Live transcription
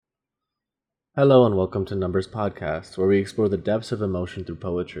Hello and welcome to Numbers Podcast, where we explore the depths of emotion through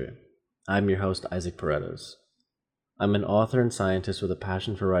poetry. I'm your host, Isaac Paredes. I'm an author and scientist with a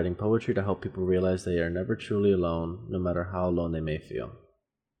passion for writing poetry to help people realize they are never truly alone, no matter how alone they may feel.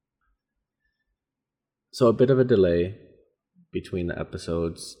 So a bit of a delay between the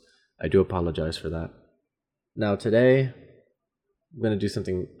episodes. I do apologize for that. Now today, I'm going to do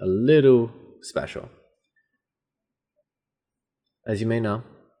something a little special. As you may know,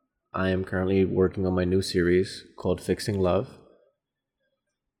 I am currently working on my new series called Fixing Love,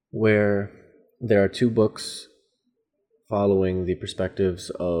 where there are two books following the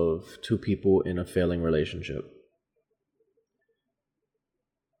perspectives of two people in a failing relationship.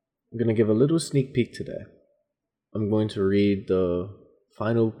 I'm going to give a little sneak peek today. I'm going to read the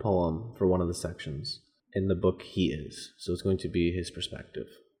final poem for one of the sections in the book He Is, so it's going to be his perspective.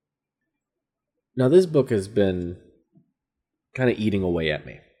 Now this book has been kind of eating away at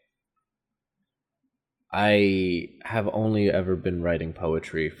me. I have only ever been writing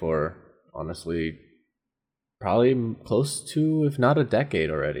poetry for, honestly, probably close to, if not a decade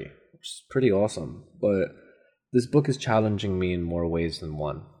already, which is pretty awesome. But this book is challenging me in more ways than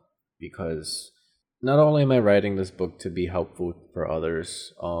one, because not only am I writing this book to be helpful for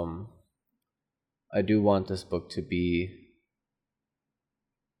others, I do want this book to be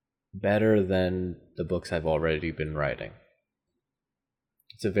better than the books I've already been writing.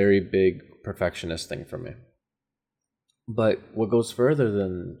 It's a very big perfectionist thing for me. But what goes further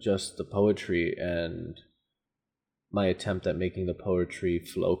than just the poetry and my attempt at making the poetry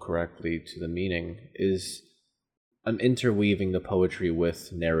flow correctly to the meaning is I'm interweaving the poetry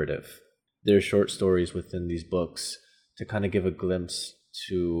with narrative. There are short stories within these books to kind of give a glimpse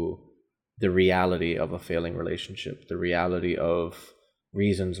to the reality of a failing relationship, the reality of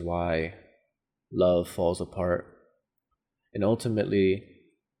reasons why love falls apart, and ultimately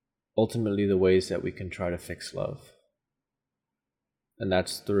the ways that we can try to fix love. And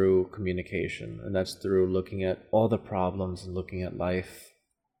that's through communication, and that's through looking at all the problems and looking at life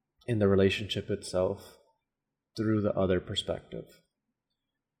in the relationship itself through the other perspective.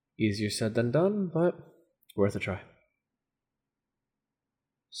 Easier said than done, but worth a try.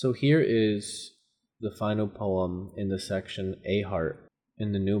 So here is the final poem in the section A Heart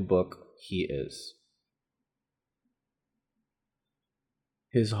in the new book He Is.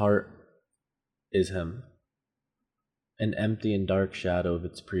 His heart is him, an empty and dark shadow of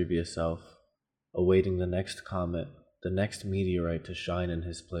its previous self, awaiting the next comet, the next meteorite to shine in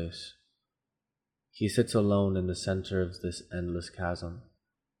his place. He sits alone in the center of this endless chasm,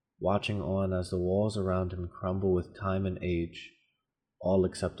 watching on as the walls around him crumble with time and age, all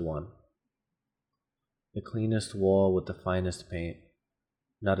except one. The cleanest wall with the finest paint,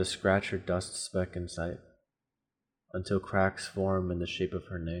 not a scratch or dust speck in sight, until cracks form in the shape of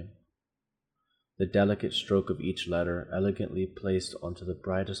her name. The delicate stroke of each letter elegantly placed onto the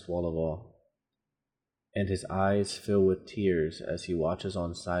brightest wall of all. And his eyes fill with tears as he watches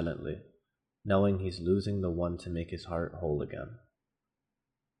on silently, knowing he's losing the one to make his heart whole again.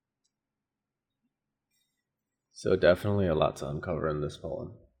 So definitely a lot to uncover in this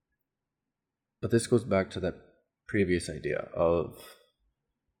poem. But this goes back to that previous idea of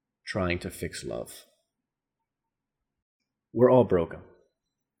trying to fix love. We're all broken.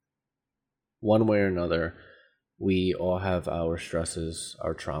 One way or another, we all have our stresses,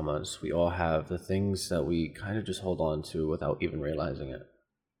 our traumas. We all have the things that we kind of just hold on to without even realizing it.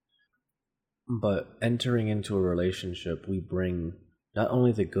 But entering into a relationship, we bring not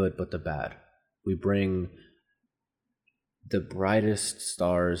only the good, but the bad. We bring the brightest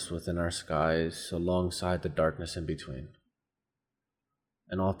stars within our skies alongside the darkness in between.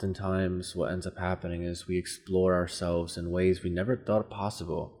 And oftentimes what ends up happening is we explore ourselves in ways we never thought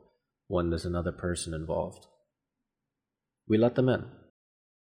possible when there's another person involved. We let them in.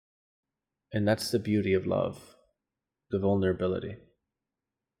 And that's the beauty of love, the vulnerability.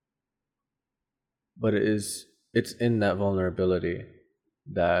 But it's in that vulnerability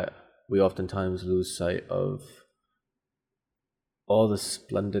that we oftentimes lose sight of all the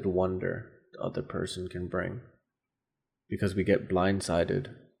splendid wonder the other person can bring, because we get blindsided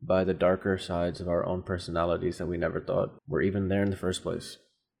by the darker sides of our own personalities that we never thought were even there in the first place.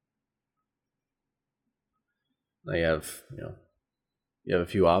 Now you have a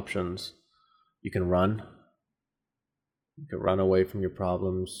few options. You can run away from your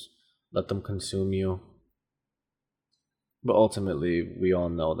problems, let them consume you. But ultimately, we all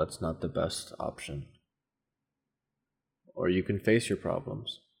know that's not the best option. Or you can face your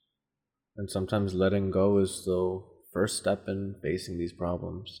problems. And sometimes letting go is the first step in facing these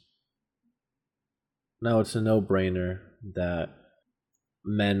problems. Now, it's a no-brainer that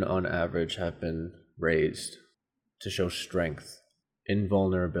Men on average have been raised to show strength,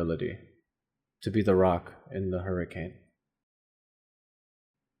 invulnerability, to be the rock in the hurricane.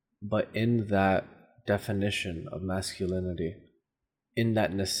 But in that definition of masculinity, in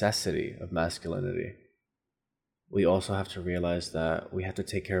that necessity of masculinity, we also have to realize that we have to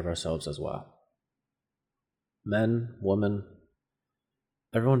take care of ourselves as well. Men, women,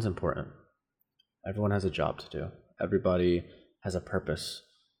 everyone's important. Everyone has a job to do. Everybody has a purpose.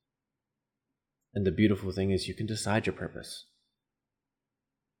 And the beautiful thing is you can decide your purpose.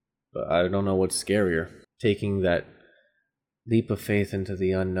 But I don't know what's scarier, taking that leap of faith into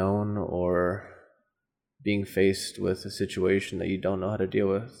the unknown or being faced with a situation that you don't know how to deal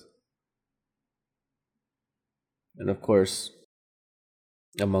with. And of course,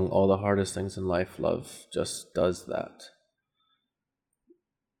 among all the hardest things in life, love just does that.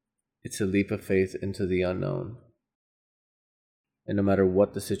 It's a leap of faith into the unknown. And no matter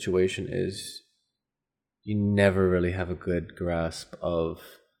what the situation is, you never really have a good grasp of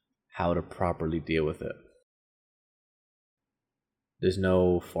how to properly deal with it. There's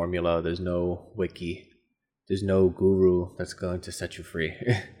no formula, there's no wiki, there's no guru that's going to set you free.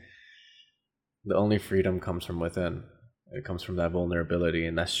 The only freedom comes from within. It comes from that vulnerability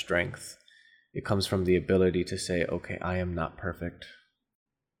and that strength. It comes from the ability to say, okay, I am not perfect.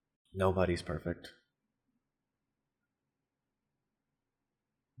 Nobody's perfect.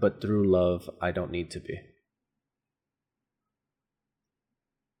 But through love, I don't need to be.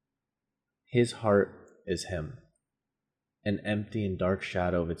 His heart is him, an empty and dark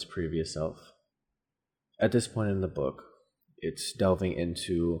shadow of its previous self. At this point in the book, it's delving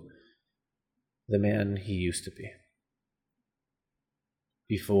into the man he used to be.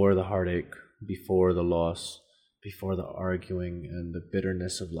 Before the heartache, before the loss, before the arguing and the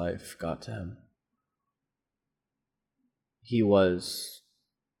bitterness of life got to him. He was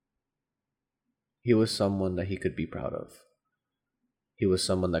someone that he could be proud of. He was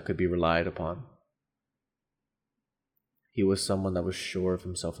someone that could be relied upon. He was someone that was sure of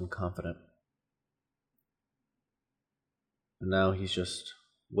himself and confident. And now he's just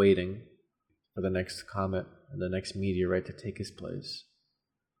waiting for the next comet and the next meteorite to take his place.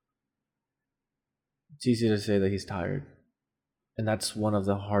 It's easy to say that he's tired. And that's one of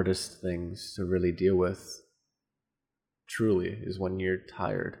the hardest things to really deal with, truly, is when you're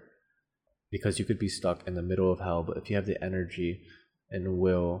tired. Because you could be stuck in the middle of hell, but if you have the energy and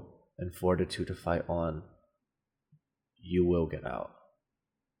will and fortitude to fight on, you will get out.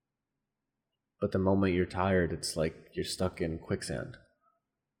 But the moment you're tired, it's like you're stuck in quicksand.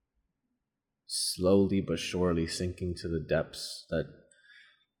 Slowly but surely sinking to the depths that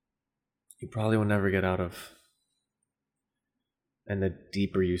you probably will never get out of. And the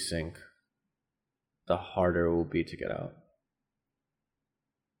deeper you sink, the harder it will be to get out.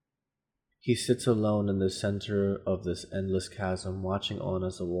 He sits alone in the center of this endless chasm, watching on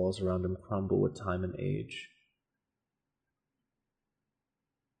as the walls around him crumble with time and age.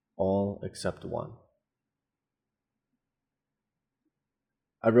 All except one.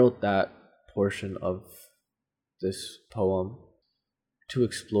 I wrote that portion of this poem to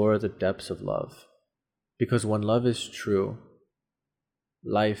explore the depths of love. Because when love is true,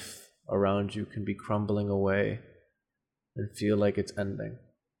 life around you can be crumbling away and feel like it's ending.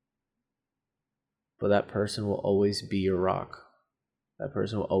 But that person will always be your rock. That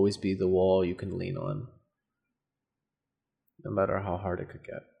person will always be the wall you can lean on, no matter how hard it could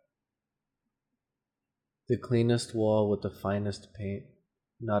get. The cleanest wall with the finest paint,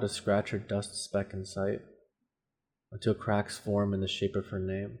 not a scratch or dust speck in sight, until cracks form in the shape of her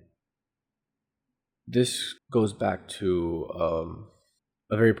name. This goes back to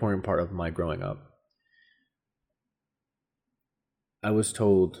a very important part of my growing up. I was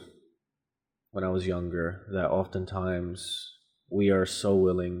told when I was younger that oftentimes we are so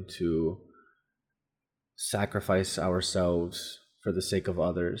willing to sacrifice ourselves for the sake of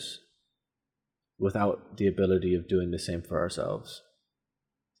others without the ability of doing the same for ourselves.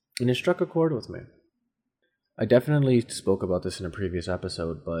 And it struck a chord with me. I definitely spoke about this in a previous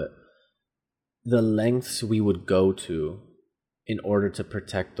episode, but the lengths we would go to in order to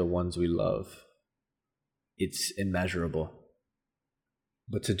protect the ones we love, it's immeasurable.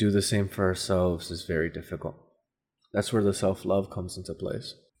 But to do the same for ourselves is very difficult. That's where the self-love comes into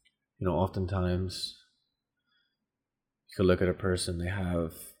place. You know, oftentimes you could look at a person, they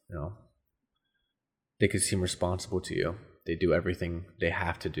have, they could seem responsible to you. They do everything they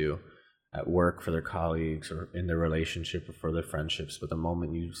have to do at work for their colleagues or in their relationship or for their friendships. But the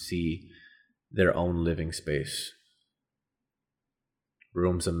moment you see their own living space,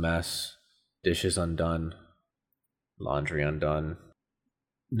 room's a mess, dishes undone, laundry undone,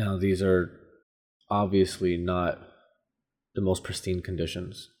 Now, these are obviously not the most pristine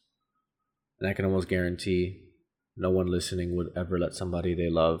conditions, and I can almost guarantee no one listening would ever let somebody they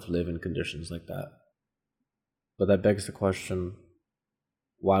love live in conditions like that. But that begs the question,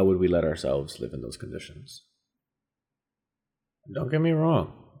 why would we let ourselves live in those conditions? Don't get me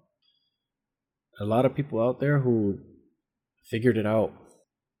wrong. A lot of people out there who figured it out.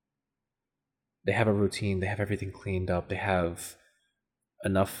 They have a routine, they have everything cleaned up, they have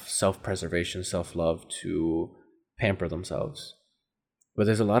enough self-preservation, self-love to pamper themselves. But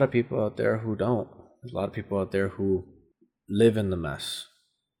there's a lot of people out there who don't. There's a lot of people out there who live in the mess,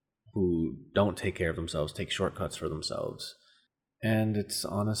 who don't take care of themselves, take shortcuts for themselves. And it's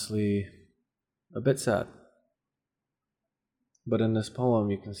honestly a bit sad. But in this poem,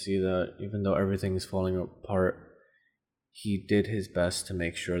 you can see that even though everything is falling apart, he did his best to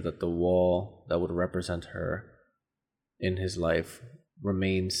make sure that the wall that would represent her in his life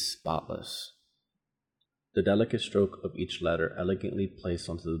remains spotless. The delicate stroke of each letter elegantly placed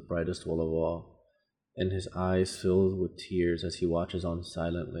onto the brightest wall of all, and his eyes filled with tears as he watches on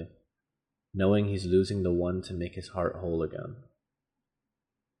silently, knowing he's losing the one to make his heart whole again.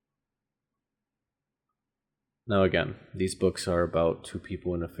 Now again, these books are about two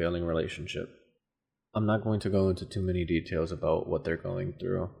people in a failing relationship. I'm not going to go into too many details about what they're going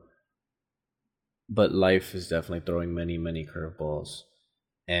through, but life is definitely throwing many, many curveballs.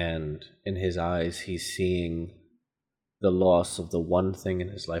 And in his eyes, he's seeing the loss of the one thing in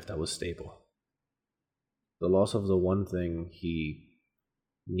his life that was stable. The loss of the one thing he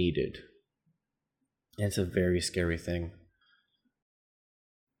needed. And it's a very scary thing.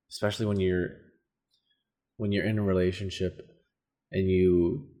 Especially when you're in a relationship and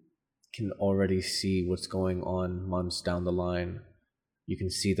you can already see what's going on months down the line. You can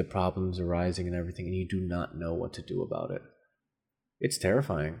see the problems arising and everything, and you do not know what to do about it. It's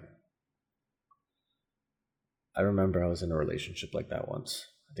terrifying. I remember I was in a relationship like that once.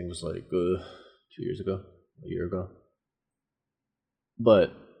 I think it was like 2 years ago, a year ago.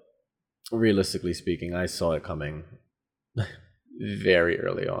 But realistically speaking, I saw it coming very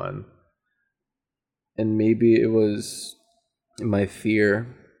early on. And maybe it was my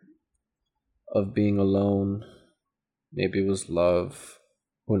fear of being alone. Maybe it was love.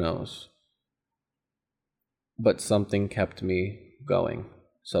 Who knows? But something kept me going.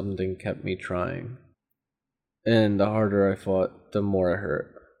 Something kept me trying. And the harder I fought, the more it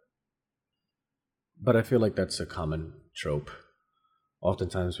hurt. But I feel like that's a common trope.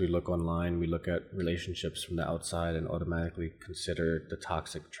 Oftentimes we look online, we look at relationships from the outside and automatically consider the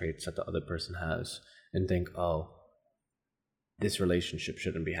toxic traits that the other person has and think, oh, this relationship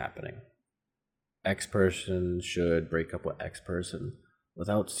shouldn't be happening. X person should break up with X person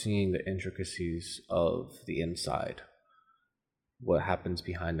without seeing the intricacies of the inside, what happens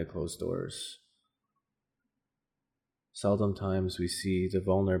behind the closed doors. Seldom times we see the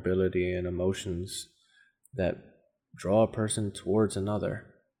vulnerability and emotions that draw a person towards another.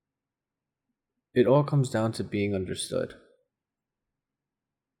 It all comes down to being understood.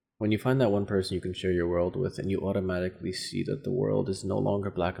 When you find that one person you can share your world with, and you automatically see that the world is no longer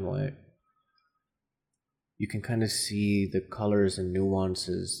black and white, you can kind of see the colors and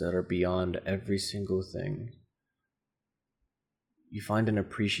nuances that are beyond every single thing. You find an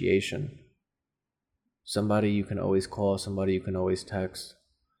appreciation. Somebody you can always call, somebody you can always text.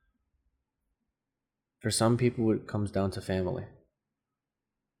 For some people, it comes down to family.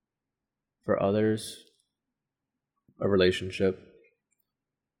 For others, a relationship,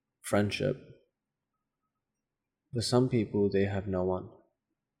 friendship. For some people, they have no one.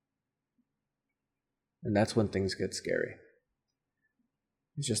 And that's when things get scary.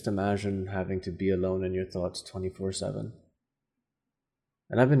 Just imagine having to be alone in your thoughts 24/7.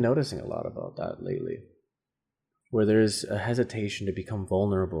 And I've been noticing a lot about that lately, where there's a hesitation to become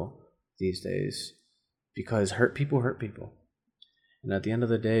vulnerable these days because hurt people. And at the end of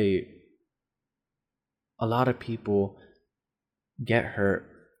the day, a lot of people get hurt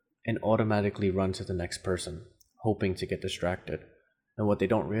and automatically run to the next person, hoping to get distracted. And what they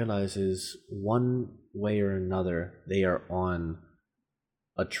don't realize is one way or another, they are on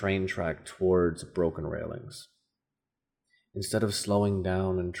a train track towards broken railings. Instead of slowing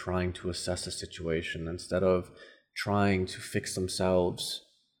down and trying to assess the situation, instead of trying to fix themselves,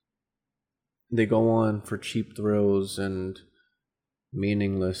 they go on for cheap thrills and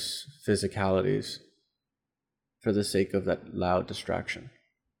meaningless physicalities for the sake of that loud distraction.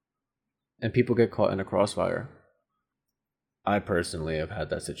 And people get caught in a crossfire. I personally have had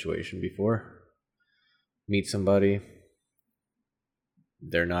that situation before. Meet somebody,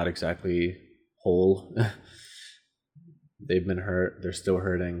 they're not exactly whole. They've been hurt, they're still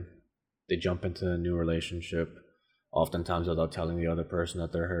hurting, they jump into a new relationship, oftentimes without telling the other person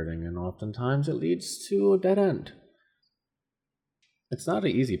that they're hurting, and oftentimes it leads to a dead end. It's not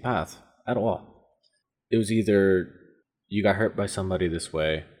an easy path at all. It was either you got hurt by somebody this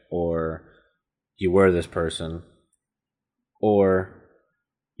way, or you were this person, or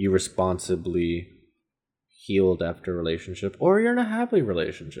you responsibly healed after a relationship, or you're in a happy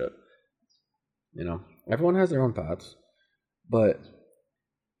relationship. Everyone has their own paths, but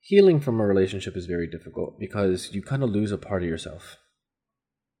healing from a relationship is very difficult because you kind of lose a part of yourself,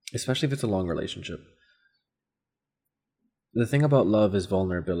 especially if it's a long relationship. The thing about love is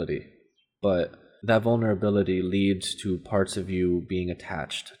vulnerability, but that vulnerability leads to parts of you being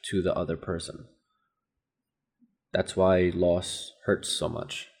attached to the other person. That's why loss hurts so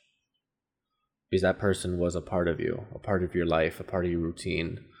much. Because that person was a part of you, a part of your life, a part of your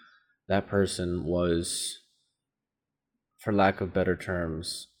routine. That person was, for lack of better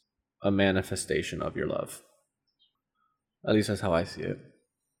terms, a manifestation of your love. At least that's how I see it.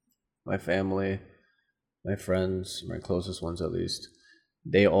 My family, my friends, my closest ones at least,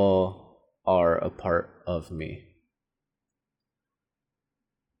 they all are a part of me.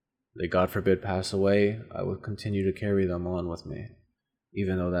 They, God forbid, pass away, I will continue to carry them on with me,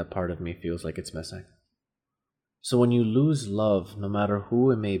 even though that part of me feels like it's missing. So when you lose love, no matter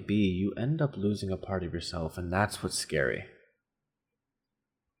who it may be, you end up losing a part of yourself, and that's what's scary.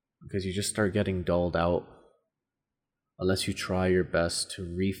 Because you just start getting dulled out unless you try your best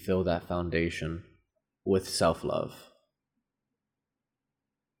to refill that foundation with self-love.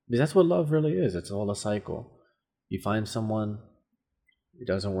 Because that's what love really is. It's all a cycle. You find someone, it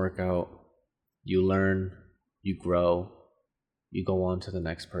doesn't work out, you learn, you grow, you go on to the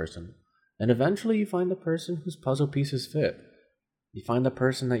next person. And eventually you find the person whose puzzle pieces fit. You find the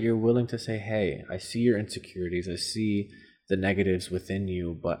person that you're willing to say, hey, I see your insecurities, I see the negatives within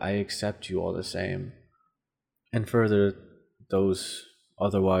you, but I accept you all the same. And further, those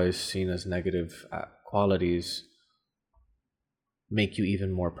otherwise seen as negative qualities make you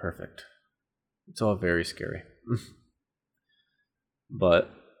even more perfect. It's all very scary.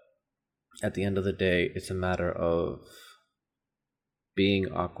 But at the end of the day, it's a matter of being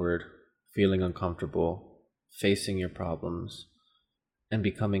awkward, feeling uncomfortable, facing your problems, and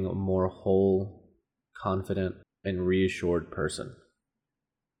becoming a more whole, confident, and reassured person.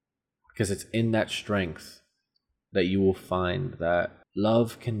 Because it's in that strength that you will find that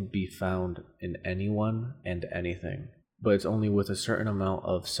love can be found in anyone and anything, but it's only with a certain amount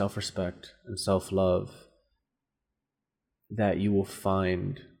of self-respect and self-love that you will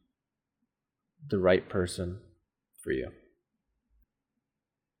find the right person for you.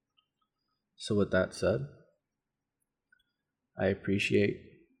 So with that said, I appreciate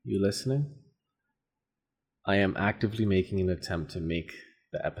you listening. I am actively making an attempt to make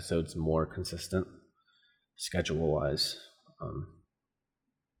the episodes more consistent, schedule-wise.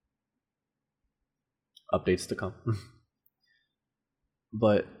 Updates to come.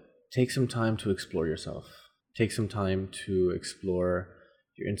 But take some time to explore yourself. Take some time to explore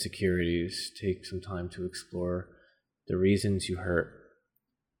your insecurities. Take some time to explore the reasons you hurt.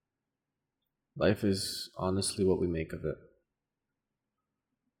 Life is honestly what we make of it.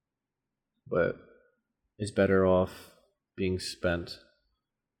 But it's better off being spent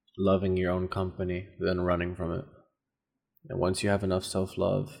loving your own company than running from it. And once you have enough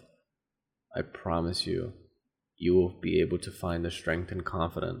self-love, I promise you, you will be able to find the strength and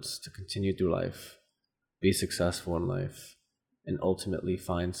confidence to continue through life, be successful in life, and ultimately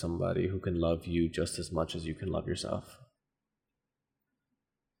find somebody who can love you just as much as you can love yourself.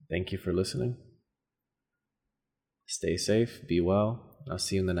 Thank you for listening. Stay safe, be well. I'll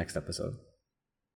see you in the next episode.